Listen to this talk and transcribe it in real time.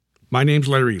My name's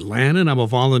Larry Lannon. I'm a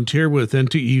volunteer with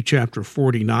NTEU Chapter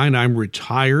 49. I'm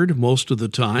retired most of the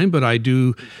time, but I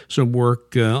do some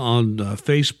work on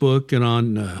Facebook and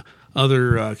on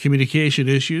other communication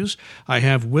issues. I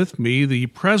have with me the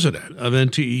president of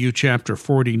NTEU Chapter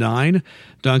 49,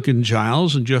 Duncan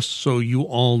Giles. And just so you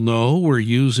all know, we're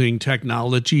using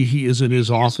technology. He is in his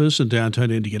office in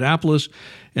downtown Indianapolis,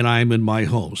 and I'm in my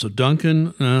home. So,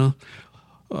 Duncan,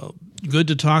 good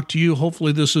to talk to you.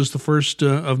 Hopefully this is the first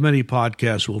of many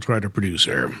podcasts we'll try to produce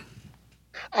here.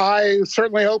 I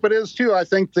certainly hope it is, too. I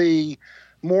think the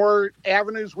more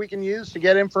avenues we can use to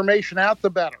get information out, the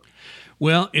better.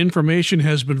 Well, information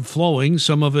has been flowing,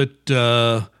 some of it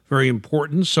very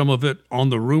important, some of it on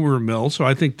the rumor mill. So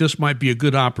I think this might be a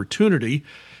good opportunity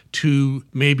to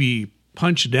maybe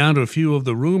punch down a few of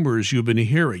the rumors you've been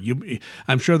hearing.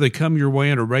 I'm sure they come your way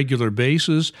on a regular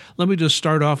basis. Let me just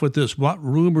start off with this. What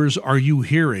rumors are you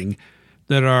hearing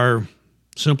that are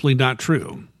simply not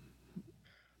true?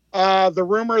 The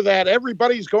rumor that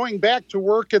everybody's going back to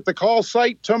work at the call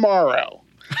site tomorrow.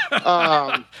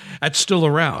 That's still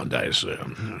around, I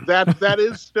assume. That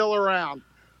is still around.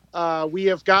 We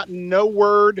have gotten no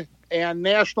word, and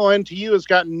National NTU has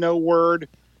gotten no word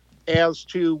as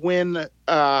to when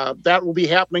that will be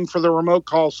happening for the remote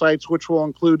call sites, which will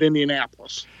include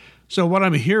Indianapolis. So what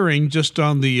I'm hearing just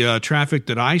on the traffic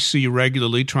that I see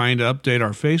regularly trying to update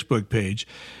our Facebook page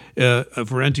for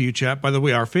NTEU Chat. By the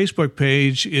way, our Facebook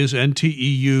page is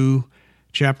NTEU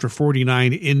Chapter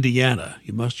 49 Indiana.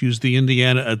 You must use the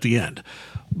Indiana at the end.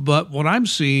 But what I'm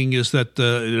seeing is that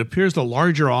it appears the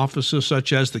larger offices,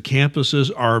 such as the campuses,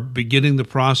 are beginning the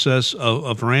process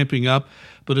of ramping up.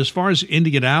 But as far as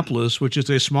Indianapolis, which is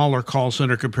a smaller call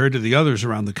center compared to the others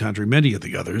around the country, many of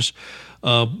the others,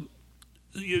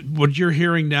 what you're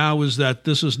hearing now is that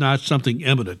this is not something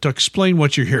imminent. To explain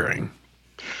what you're hearing.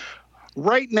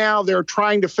 Right now, they're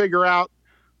trying to figure out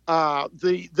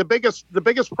the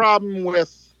biggest problem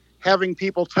with having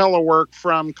people telework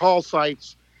from call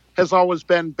sites has always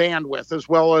been bandwidth, as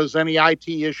well as any IT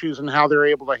issues and how they're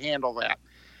able to handle that.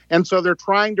 And so they're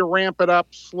trying to ramp it up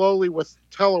slowly with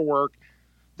telework.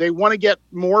 They want to get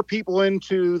more people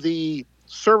into the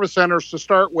service centers to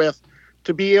start with,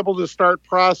 to be able to start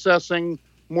processing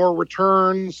more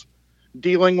returns,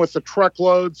 dealing with the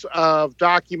truckloads of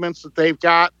documents that they've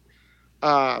got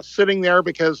sitting there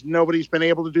because nobody's been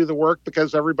able to do the work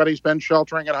because everybody's been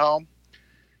sheltering at home.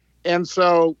 And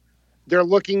so they're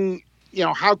looking,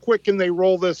 how quick can they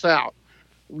roll this out?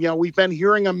 We've been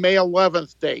hearing a May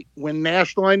 11th date. When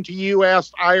National NTU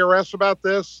asked IRS about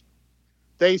this,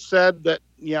 they said that,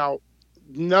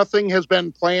 nothing has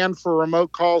been planned for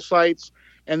remote call sites,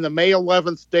 and the May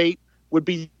 11th date would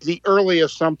be the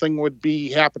earliest something would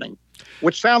be happening,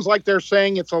 which sounds like they're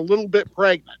saying it's a little bit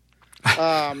pregnant.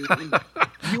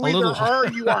 You either are or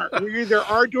you aren't. We either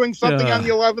are doing something on the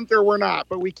 11th or we're not,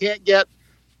 but we can't get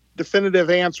definitive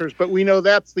answers. But we know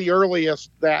that's the earliest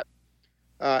that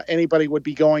anybody would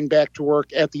be going back to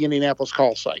work at the Indianapolis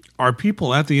call site. Are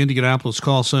people at the Indianapolis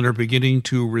call center beginning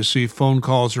to receive phone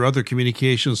calls or other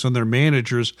communications from their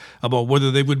managers about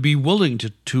whether they would be willing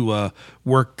to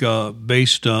work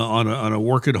based on a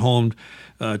work-at-home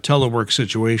telework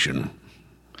situation?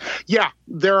 Yeah,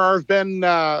 there have been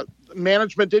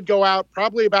management did go out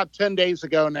probably about 10 days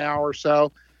ago now or so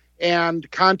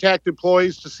and contact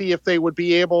employees to see if they would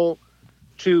be able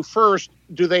to first,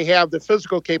 do they have the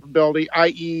physical capability,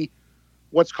 i.e.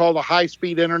 what's called a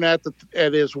high-speed internet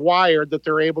that is wired, that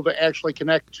they're able to actually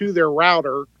connect to their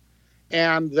router,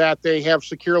 and that they have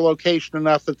secure location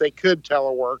enough that they could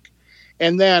telework.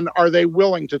 And then, are they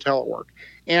willing to telework?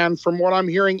 And from what I'm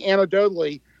hearing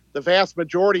anecdotally, the vast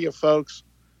majority of folks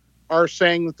are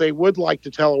saying that they would like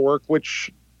to telework,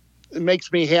 which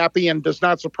makes me happy and does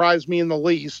not surprise me in the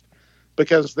least,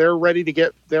 because they're ready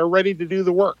to do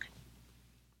the work.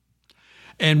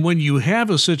 And when you have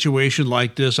a situation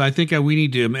like this, I think we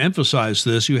need to emphasize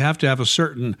this. You have to have a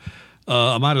certain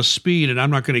amount of speed, and I'm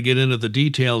not going to get into the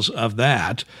details of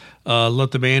that.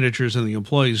 Let the managers and the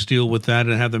employees deal with that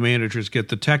and have the managers get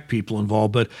the tech people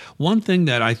involved. But one thing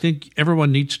that I think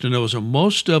everyone needs to know is that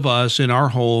most of us in our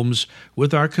homes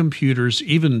with our computers,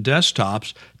 even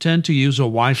desktops, tend to use a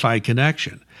Wi-Fi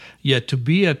connection. Yet to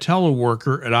be a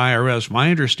teleworker at IRS,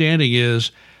 my understanding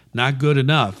is not good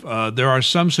enough. There are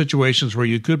some situations where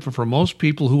you could, but for most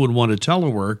people who would want to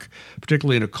telework,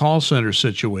 particularly in a call center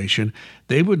situation,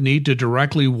 they would need to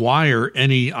directly wire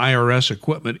any IRS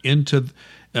equipment into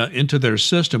their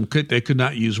system. They could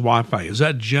not use Wi-Fi. Is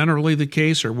that generally the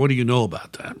case, or what do you know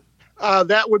about that?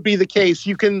 That would be the case.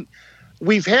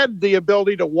 We've had the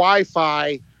ability to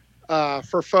Wi-Fi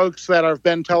for folks that have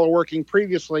been teleworking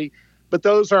previously, But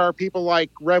those are people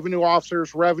like revenue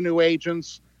officers, revenue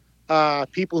agents,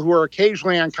 people who are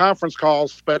occasionally on conference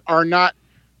calls, but are not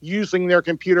using their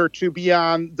computer to be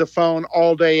on the phone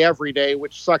all day, every day,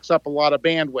 which sucks up a lot of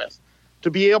bandwidth.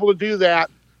 To be able to do that,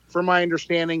 from my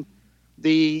understanding,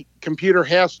 the computer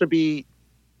has to be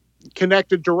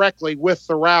connected directly with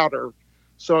the router,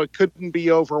 so it couldn't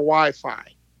be over Wi-Fi.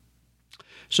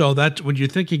 So that when you're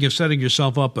thinking of setting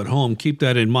yourself up at home, keep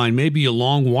that in mind. Maybe a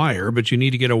long wire, but you need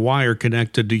to get a wire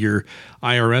connected to your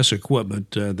IRS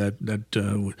equipment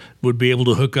that would be able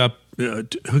to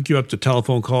hook you up to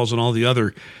telephone calls and all the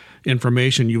other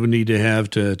information you would need to have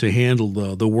to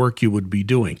handle the work you would be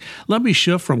doing. Let me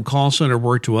shift from call center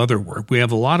work to other work. We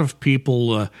have a lot of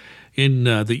people in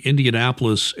the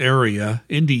Indianapolis area,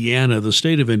 Indiana, the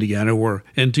state of Indiana, where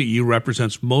NTEU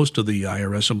represents most of the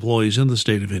IRS employees in the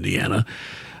state of Indiana.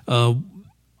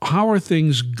 How are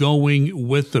things going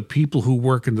with the people who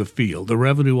work in the field, the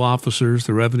revenue officers,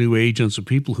 the revenue agents, the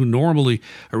people who normally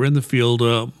are in the field?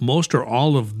 Most or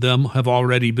all of them have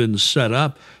already been set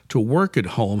up to work at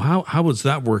home. How is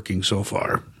that working so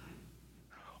far?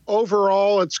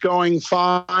 Overall, it's going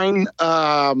fine.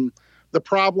 The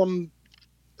problem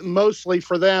mostly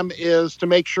for them is to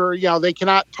make sure, they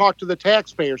cannot talk to the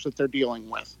taxpayers that they're dealing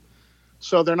with.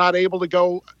 So they're not able to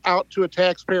go out to a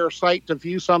taxpayer site to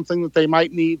view something that they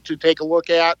might need to take a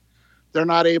look at. They're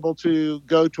not able to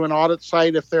go to an audit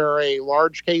site if they're a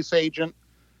large case agent.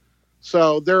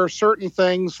 So there are certain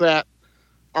things that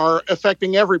are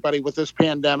affecting everybody with this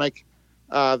pandemic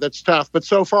that's tough. But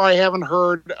so far I haven't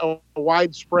heard a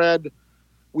widespread,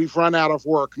 we've run out of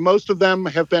work. Most of them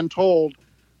have been told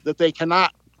that they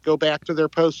cannot go back to their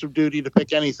post of duty to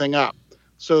pick anything up.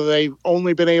 So they've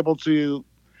only been able to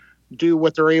do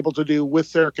what they're able to do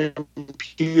with their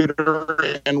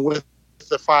computer and with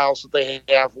the files that they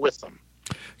have with them.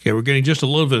 Okay, we're getting just a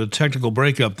little bit of technical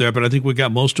breakup there, but I think we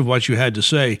got most of what you had to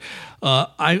say.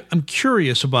 I'm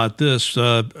curious about this.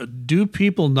 Do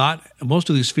people most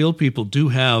of these field people do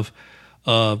have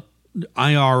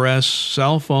IRS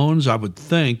cell phones, I would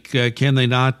think. Can they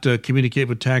not communicate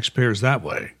with taxpayers that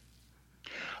way?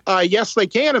 Yes, they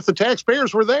can if the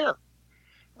taxpayers were there.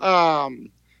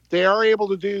 They are able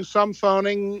to do some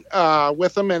phoning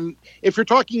with them. And if you're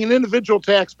talking an individual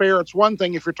taxpayer, it's one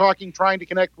thing. If you're trying to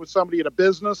connect with somebody at a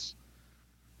business,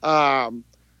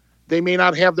 they may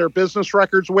not have their business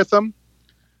records with them.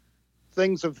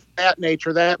 Things of that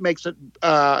nature, that makes it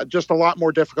just a lot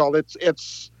more difficult.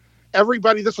 It's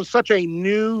everybody. This is such a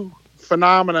new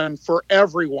phenomenon for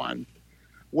everyone,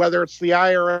 whether it's the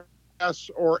IRS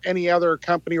or any other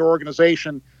company or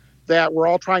organization, that we're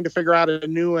all trying to figure out a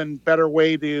new and better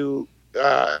way to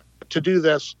do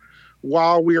this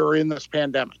while we are in this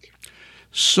pandemic.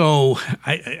 So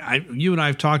you and I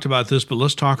have talked about this, but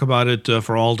let's talk about it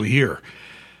for all to hear.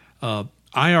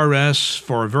 IRS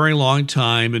for a very long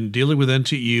time and dealing with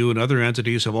NTEU and other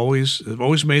entities have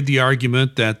always made the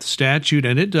argument that the statute,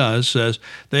 and it does, says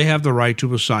they have the right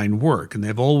to assign work, and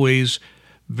they've always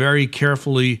very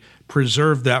carefully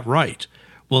preserved that right.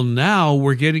 Well, now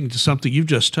we're getting to something you've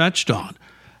just touched on,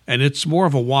 and it's more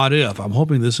of a what if. I'm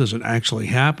hoping this isn't actually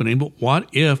happening, but what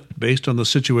if, based on the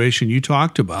situation you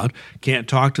talked about, can't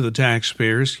talk to the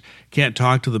taxpayers, can't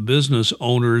talk to the business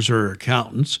owners or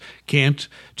accountants, can't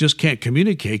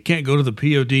communicate, can't go to the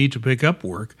POD to pick up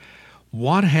work.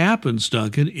 What happens,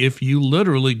 Duncan, if you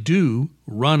literally do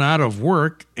run out of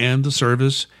work and the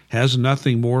service has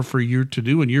nothing more for you to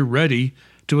do and you're ready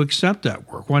to accept that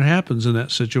work? What happens in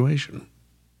that situation?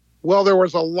 Well, there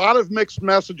was a lot of mixed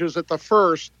messages at the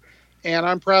first, and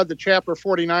I'm proud that Chapter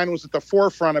 49 was at the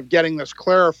forefront of getting this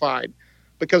clarified,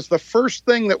 because the first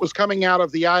thing that was coming out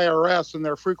of the IRS in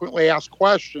their frequently asked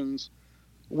questions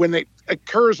when it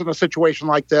occurs in a situation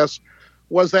like this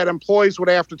was that employees would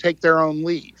have to take their own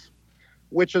leave,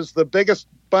 which is the biggest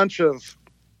bunch of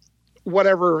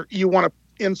whatever you want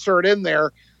to insert in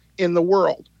there in the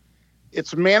world.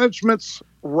 It's management's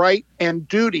right and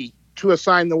duty to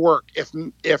assign the work. If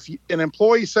an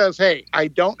employee says, hey, I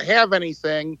don't have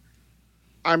anything,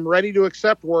 I'm ready to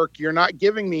accept work, you're not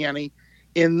giving me any,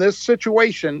 in this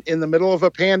situation, in the middle of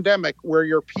a pandemic where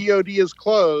your POD is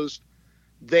closed,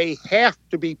 they have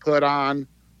to be put on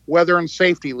weather and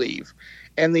safety leave.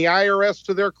 And the IRS,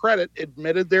 to their credit,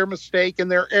 admitted their mistake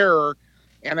and their error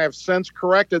and have since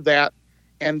corrected that.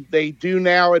 And they do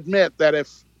now admit that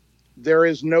if there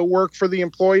is no work for the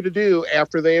employee to do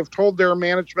after they have told their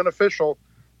management official,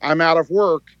 I'm out of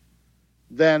work,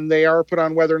 then they are put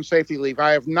on weather and safety leave.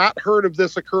 I have not heard of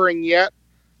this occurring yet,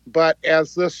 but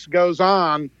as this goes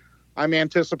on, I'm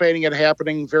anticipating it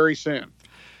happening very soon.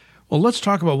 Well, let's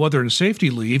talk about weather and safety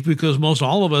leave, because most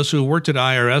all of us who worked at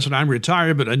IRS, and I'm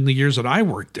retired, but in the years that I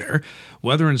worked there,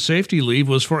 weather and safety leave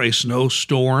was for a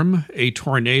snowstorm, a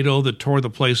tornado that tore the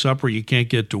place up where you can't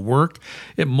get to work.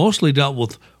 It mostly dealt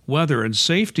with weather, and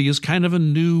safety is kind of a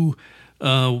new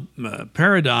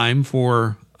paradigm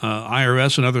for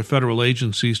IRS and other federal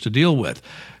agencies to deal with.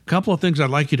 A couple of things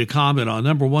I'd like you to comment on.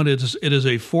 Number one, it is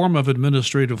a form of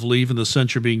administrative leave in the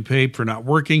sense you're being paid for not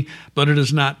working, but it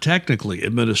is not technically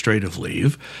administrative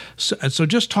leave. So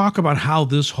just talk about how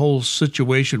this whole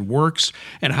situation works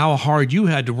and how hard you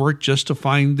had to work just to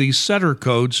find these setter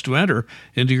codes to enter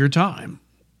into your time.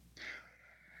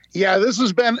 Yeah, this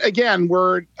has been, again,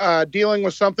 we're dealing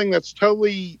with something that's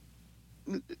totally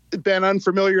been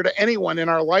unfamiliar to anyone in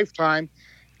our lifetime.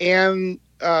 And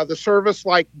the service,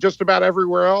 like just about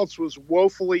everywhere else, was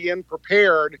woefully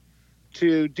unprepared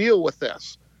to deal with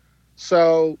this.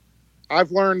 So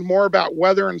I've learned more about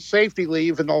weather and safety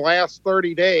leave in the last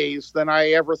 30 days than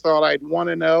I ever thought I'd want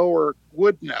to know or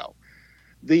would know.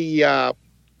 It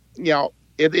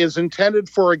is intended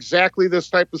for exactly this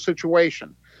type of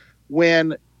situation.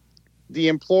 When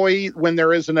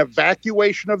there is an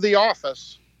evacuation of the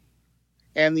office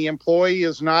and the employee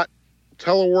is not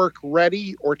telework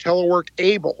ready or telework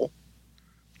able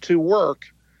to work,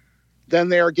 then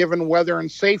they are given weather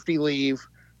and safety leave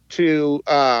to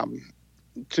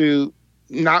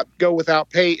not go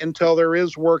without pay until there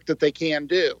is work that they can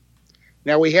do.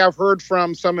 Now, we have heard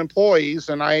from some employees,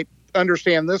 and I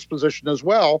understand this position as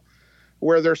well,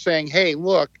 where they're saying, hey,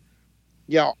 look,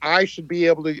 I should be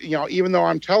able to, even though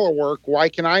I'm telework, why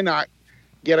can I not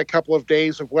get a couple of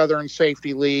days of weather and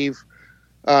safety leave?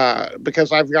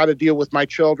 Because I've got to deal with my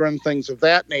children, things of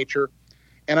that nature.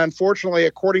 And unfortunately,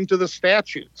 according to the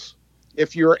statutes,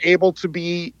 if you're able to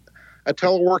be a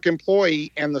telework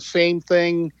employee and the same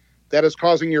thing that is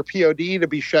causing your POD to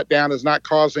be shut down is not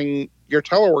causing your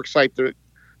telework site to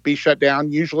be shut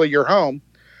down, usually your home,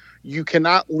 you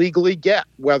cannot legally get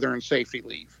weather and safety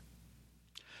leave.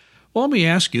 Well, let me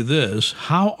ask you this.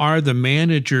 How are the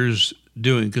managers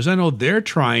doing? Because I know they're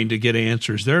trying to get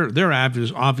answers. They're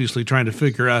obviously trying to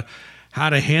figure out how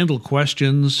to handle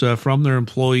questions from their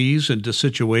employees into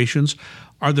situations.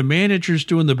 Are the managers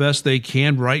doing the best they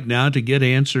can right now to get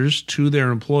answers to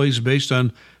their employees based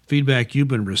on feedback you've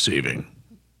been receiving?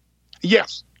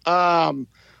 Yes. The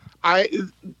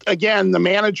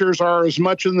managers are as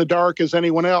much in the dark as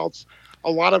anyone else.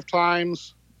 A lot of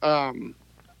times, and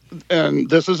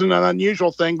this isn't an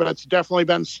unusual thing, but it's definitely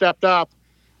been stepped up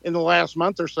in the last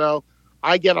month or so.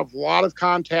 I get a lot of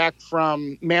contact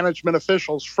from management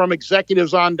officials, from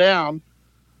executives on down.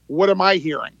 What am I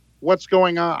hearing? What's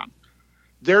going on?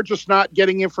 They're just not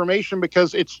getting information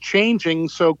because it's changing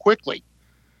so quickly.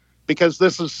 Because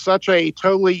this is such a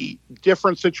totally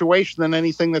different situation than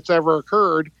anything that's ever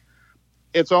occurred.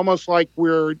 It's almost like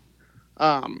we're,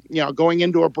 going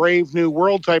into a brave new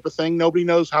world type of thing. Nobody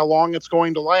knows how long it's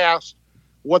going to last,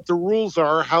 what the rules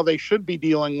are, how they should be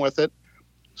dealing with it.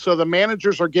 So the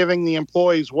managers are giving the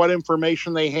employees what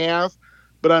information they have,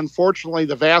 but unfortunately,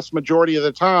 the vast majority of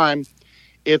the time,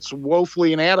 it's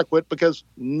woefully inadequate because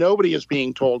nobody is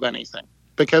being told anything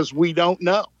because we don't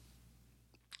know.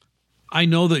 I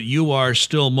know that you are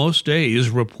still most days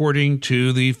reporting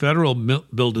to the federal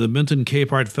building, the Minton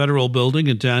Capehart Federal Building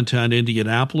in downtown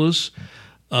Indianapolis.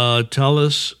 Tell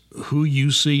us who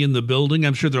you see in the building.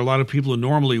 I'm sure there are a lot of people who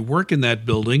normally work in that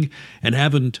building and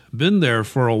haven't been there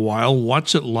for a while.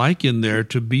 What's it like in there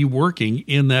to be working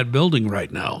in that building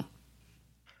right now?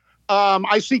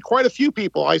 I see quite a few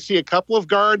people. I see a couple of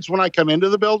guards when I come into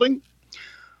the building.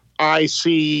 I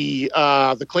see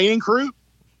the cleaning crew.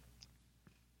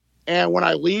 And when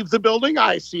I leave the building,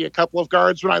 I see a couple of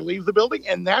guards when I leave the building,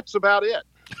 and that's about it.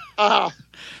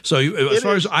 So as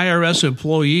far as IRS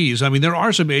employees, I mean, there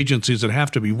are some agencies that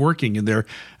have to be working in there.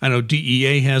 I know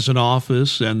DEA has an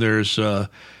office, and there's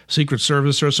Secret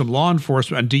Service, there's some law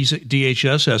enforcement, and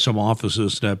DHS has some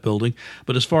offices in that building.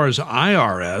 But as far as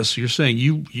IRS, you're saying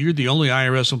you're the only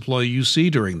IRS employee you see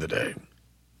during the day.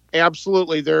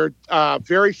 Absolutely. There are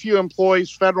very few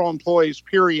employees, federal employees,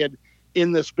 period,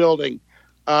 in this building.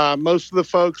 Most of the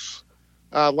folks,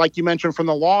 like you mentioned, from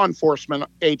the law enforcement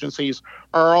agencies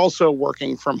are also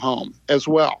working from home as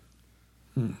well.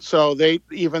 So they're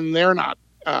not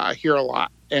here a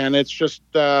lot. And it's just,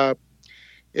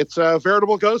 it's a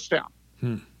veritable ghost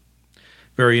town.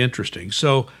 Very interesting.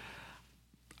 So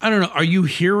I don't know, are you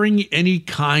hearing any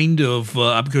kind of,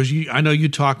 because I know you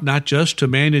talk not just to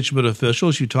management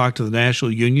officials, you talk to the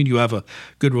National Union, you have a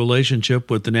good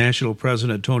relationship with the National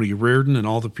President, Tony Reardon, and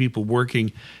all the people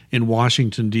working in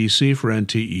Washington, D.C. for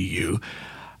NTEU.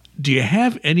 Do you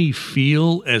have any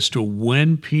feel as to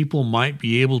when people might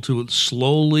be able to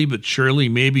slowly but surely,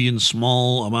 maybe in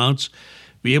small amounts,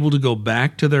 be able to go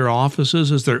back to their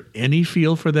offices? Is there any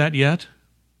feel for that yet?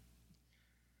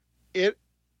 It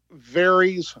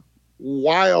varies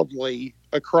wildly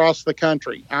across the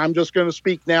country. I'm just going to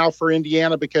speak now for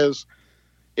Indiana because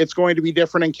it's going to be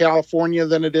different in California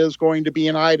than it is going to be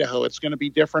in Idaho. It's going to be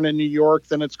different in New York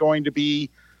than it's going to be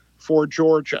for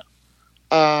Georgia.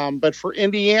 But for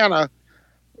Indiana,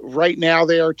 right now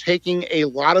they are taking a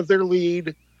lot of their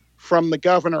lead from the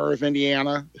governor of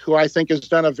Indiana, who I think has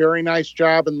done a very nice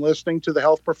job in listening to the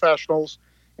health professionals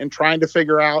and trying to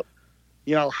figure out,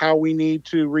 how we need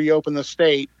to reopen the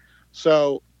state.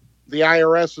 So the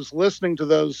IRS is listening to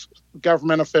those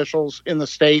government officials in the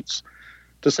states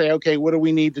to say, okay, what do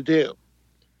we need to do?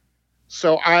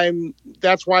 So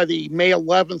that's why the May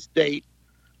 11th date,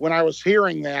 when I was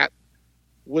hearing that,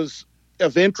 was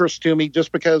of interest to me,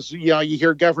 just because, you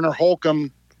hear Governor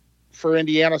Holcomb for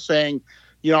Indiana saying,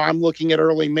 I'm looking at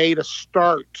early May to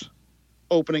start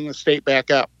opening the state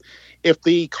back up. If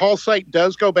the call site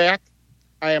does go back,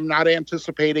 I am not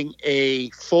anticipating a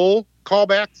full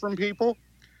callback from people.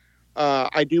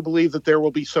 I do believe that there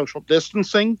will be social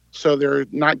distancing, so they're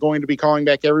not going to be calling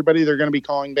back everybody. They're going to be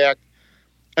calling back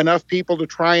enough people to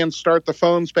try and start the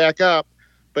phones back up,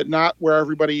 but not where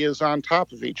everybody is on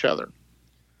top of each other.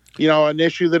 An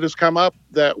issue that has come up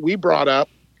that we brought up,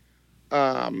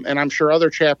 and I'm sure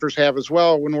other chapters have as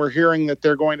well, when we're hearing that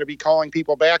they're going to be calling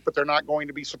people back, but they're not going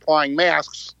to be supplying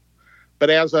masks. But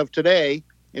as of today,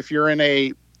 if you're in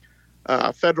a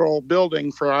federal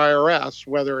building for IRS,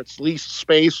 whether it's leased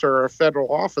space or a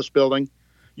federal office building,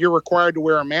 you're required to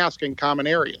wear a mask in common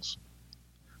areas.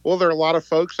 Well, there are a lot of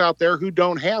folks out there who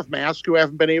don't have masks, who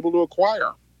haven't been able to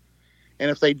acquire. And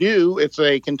if they do, it's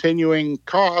a continuing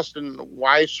cost. And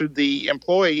why should the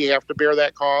employee have to bear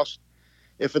that cost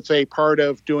if it's a part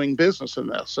of doing business in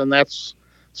this? And that's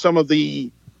some of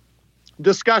the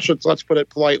discussions, let's put it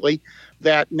politely,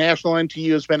 that National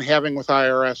NTU has been having with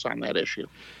IRS on that issue.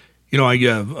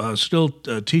 I still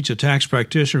teach at Tax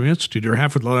Practitioner Institute, or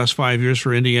have for the last 5 years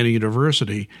for Indiana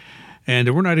University,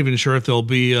 and we're not even sure if there'll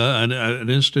be an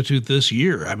institute this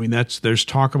year. I mean, there's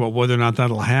talk about whether or not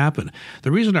that'll happen.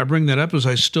 The reason I bring that up is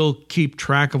I still keep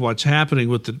track of what's happening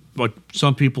with what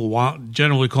some people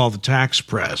generally call the tax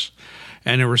press.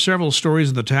 And there were several stories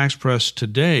in the tax press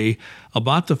today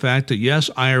about the fact that, yes,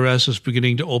 IRS is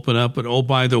beginning to open up, but, oh,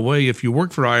 by the way, if you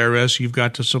work for IRS, you've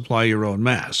got to supply your own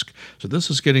mask. So this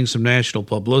is getting some national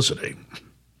publicity.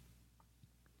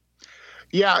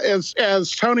 Yeah,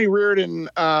 as Tony Reardon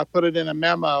put it in a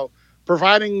memo,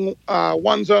 providing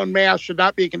one's own mask should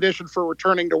not be a condition for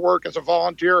returning to work as a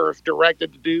volunteer or if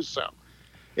directed to do so.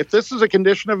 If this is a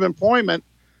condition of employment,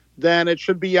 then it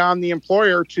should be on the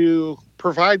employer to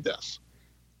provide this.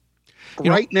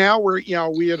 Right now,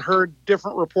 we had heard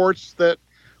different reports that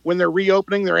when they're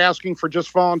reopening, they're asking for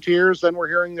just volunteers. Then we're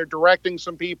hearing they're directing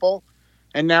some people.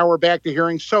 And now we're back to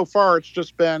hearing, so far it's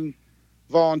just been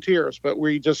volunteers. But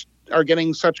we just are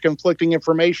getting such conflicting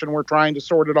information, we're trying to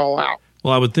sort it all out.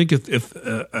 Well, I would think if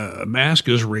a mask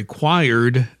is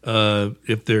required,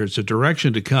 if there's a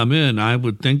direction to come in, I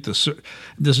would think this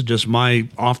is just my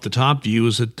off-the-top view,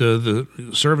 is that the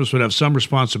service would have some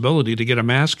responsibility to get a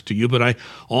mask to you. But I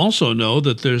also know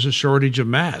that there's a shortage of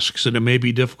masks, and it may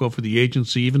be difficult for the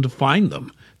agency even to find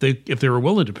them if they were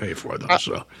willing to pay for them.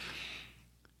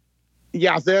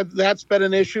 Yeah, that's been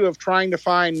an issue of trying to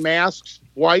find masks,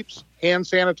 wipes, hand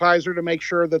sanitizer to make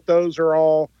sure that those are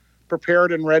all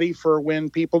prepared and ready for when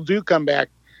people do come back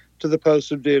to the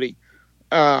post of duty.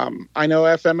 I know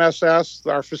FMSS,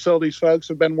 our facilities folks,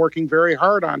 have been working very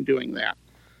hard on doing that.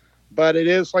 But it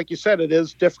is, like you said, it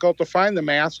is difficult to find the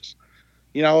masks,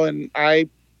 and I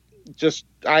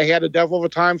had a devil of a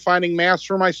time finding masks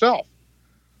for myself.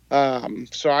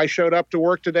 So I showed up to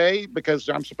work today because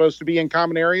I'm supposed to be in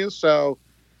common areas. So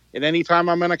at any time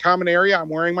I'm in a common area, I'm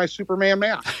wearing my Superman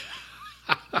mask.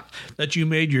 That you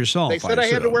made yourself. They said I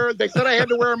had to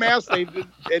wear a mask.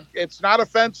 It's not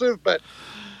offensive, but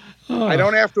I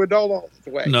don't have to adult all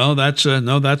the way. No, that's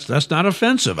not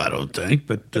offensive, I don't think.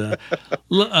 But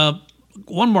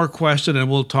one more question, and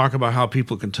we'll talk about how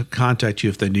people can contact you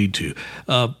if they need to.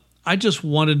 I just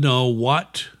want to know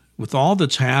what, with all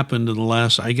that's happened in the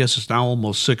last, I guess it's now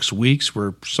almost 6 weeks,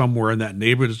 we're somewhere in that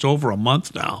neighborhood. It's over a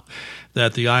month now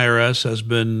that the IRS has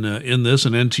been in this,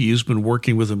 and NTU's been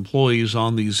working with employees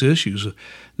on these issues.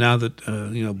 Now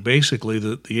that, basically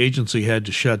the agency had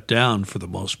to shut down for the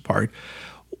most part.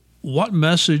 What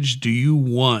message do you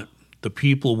want the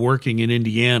people working in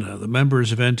Indiana, the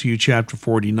members of NTU Chapter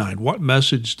 49, what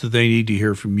message do they need to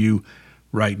hear from you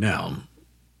right now?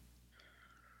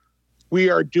 We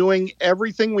are doing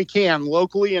everything we can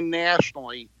locally and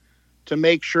nationally to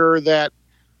make sure that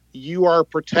you are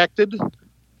protected,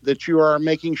 that you are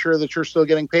making sure that you're still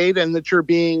getting paid, and that you're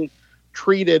being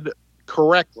treated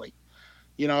correctly.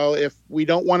 You know, if we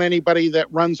don't want anybody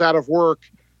that runs out of work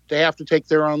to have to take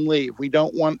their own leave. We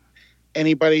don't want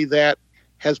anybody that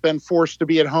has been forced to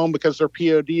be at home because their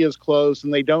POD is closed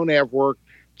and they don't have work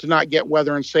to not get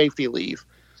weather and safety leave.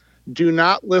 Do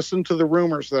not listen to the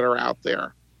rumors that are out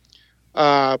there.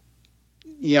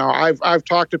 You know, I've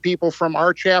talked to people from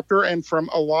our chapter and from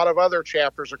a lot of other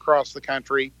chapters across the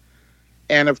country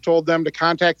and have told them to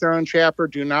contact their own chapter.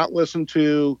 Do not listen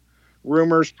to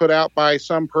rumors put out by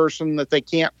some person that they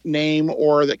can't name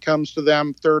or that comes to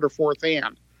them third or fourth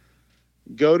hand.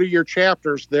 Go to your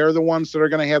chapters. They're the ones that are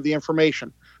going to have the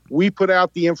information. We put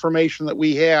out the information that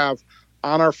we have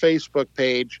on our Facebook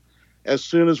page as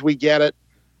soon as we get it,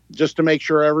 just to make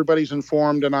sure everybody's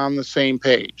informed and on the same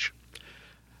page.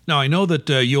 Now, I know that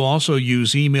you also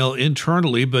use email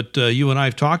internally, but you and I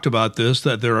have talked about this,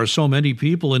 that there are so many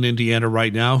people in Indiana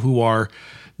right now who are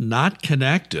not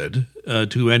connected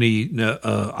to any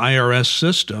IRS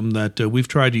system that we've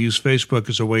tried to use Facebook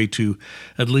as a way to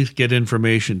at least get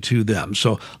information to them.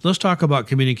 So let's talk about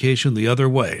communication the other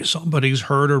way. Somebody's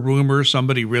heard a rumor,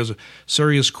 somebody has a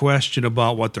serious question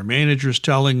about what their manager's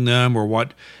telling them or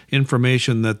what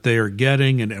information that they are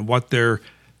getting and what their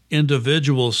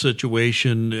individual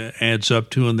situation adds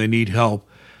up to and they need help.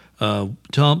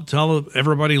 Tell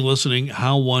everybody listening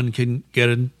how one can get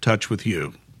in touch with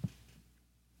you.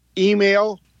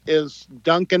 Email is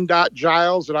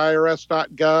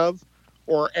duncan.giles@irs.gov,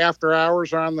 or after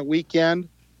hours or on the weekend,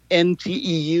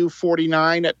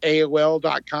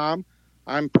 nteu49@aol.com.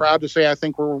 I'm proud to say I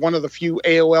think we're one of the few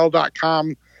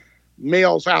AOL.com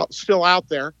mails still out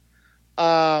there.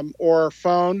 Or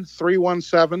phone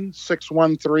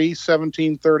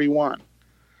 317-613-1731.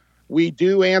 We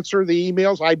do answer the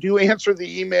emails. I do answer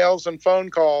the emails and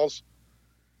phone calls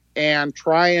and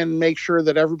try and make sure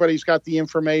that everybody's got the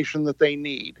information that they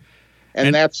need.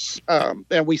 And that's,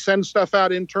 and we send stuff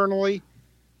out internally,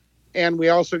 and we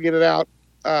also get it out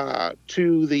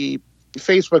to the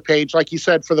Facebook page, like you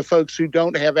said, for the folks who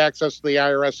don't have access to the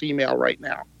IRS email right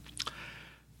now.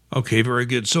 Okay, very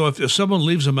good. So if someone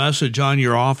leaves a message on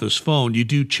your office phone, you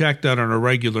do check that on a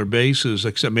regular basis,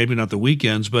 except maybe not the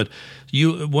weekends, but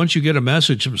once you get a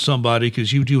message from somebody,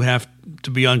 because you do have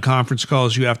to be on conference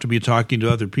calls, you have to be talking to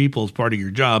other people as part of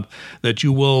your job, that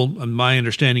you will, and my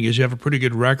understanding is you have a pretty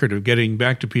good record of getting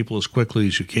back to people as quickly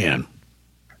as you can.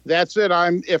 That's it.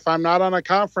 If I'm not on a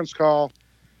conference call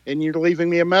and you're leaving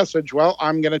me a message, well,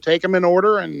 I'm going to take them in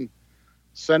order and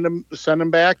send them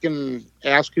back and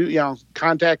ask who,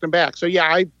 contact them back. So yeah,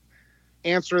 I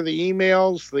answer the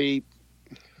emails, the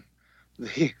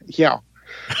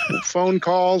phone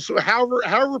calls,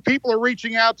 however people are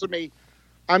reaching out to me,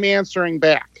 I'm answering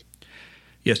back.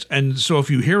 Yes. And so if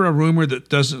you hear a rumor that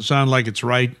doesn't sound like it's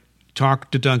right,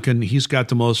 talk to Duncan. He's got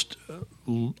the most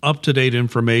up-to-date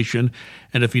information.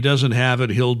 And if he doesn't have it,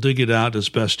 he'll dig it out as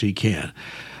best he can.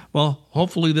 Well,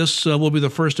 hopefully this will be the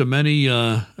first of many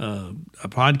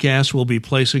podcasts we'll be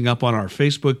placing up on our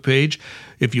Facebook page.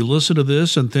 If you listen to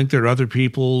this and think there are other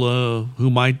people who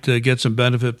might get some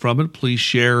benefit from it, please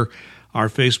share our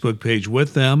Facebook page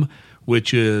with them,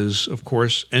 which is, of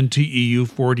course, NTEU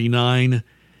 49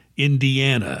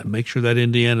 Indiana. Make sure that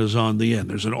Indiana is on the end.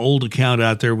 There's an old account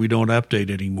out there we don't update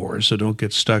anymore, so don't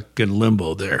get stuck in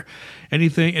limbo there.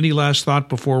 Any last thought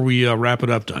before we wrap it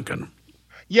up, Duncan?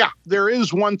 Yeah, there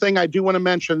is one thing I do want to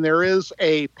mention. There is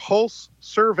a pulse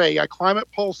survey, a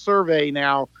climate pulse survey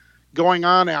now going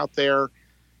on out there.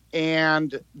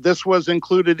 And this was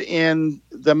included in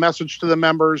the message to the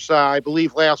members, I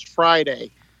believe, last Friday.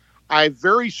 I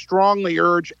very strongly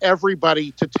urge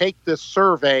everybody to take this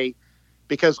survey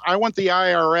because I want the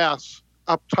IRS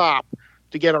up top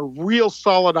to get a real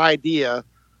solid idea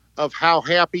of how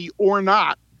happy or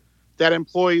not that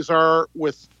employees are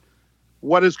with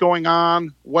what is going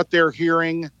on, what they're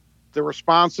hearing, the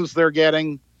responses they're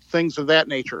getting, things of that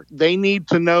nature. They need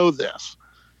to know this.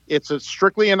 It's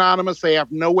strictly anonymous. They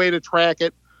have no way to track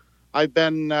it. I've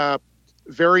been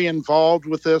very involved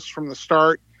with this from the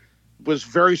start. Was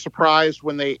very surprised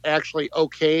when they actually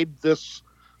okayed this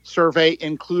survey,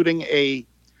 including a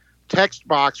text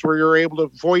box where you're able to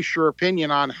voice your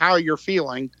opinion on how you're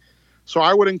feeling. So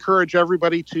I would encourage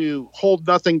everybody to hold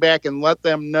nothing back and let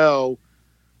them know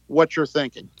what you're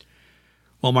thinking.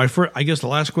 Well, I guess the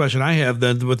last question I have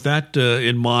then with that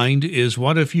in mind is,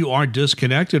 what if you are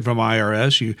disconnected from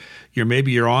IRS?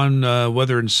 You're on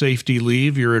weather and safety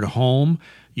leave. You're at home.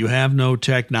 You have no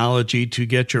technology to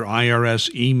get your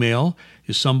IRS email.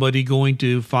 Is somebody going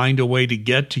to find a way to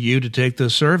get to you to take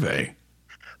this survey?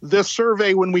 This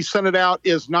survey, when we send it out,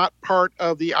 is not part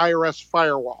of the IRS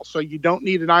firewall. So you don't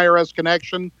need an IRS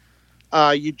connection.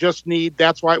 You just need,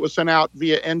 that's why it was sent out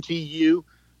via NTU,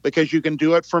 because you can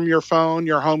do it from your phone,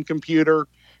 your home computer.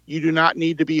 You do not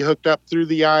need to be hooked up through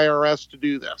the IRS to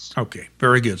do this. Okay,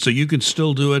 very good. So you can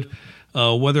still do it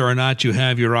whether or not you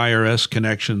have your IRS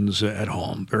connections at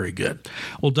home. Very good.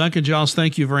 Well, Duncan Giles,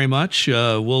 thank you very much.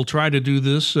 We'll try to do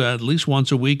this at least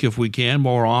once a week if we can,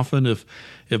 more often if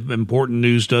important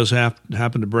news does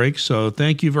happen to break. So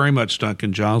thank you very much,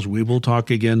 Duncan Giles. We will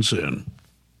talk again soon.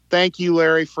 Thank you,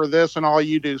 Larry, for this and all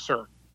you do, sir.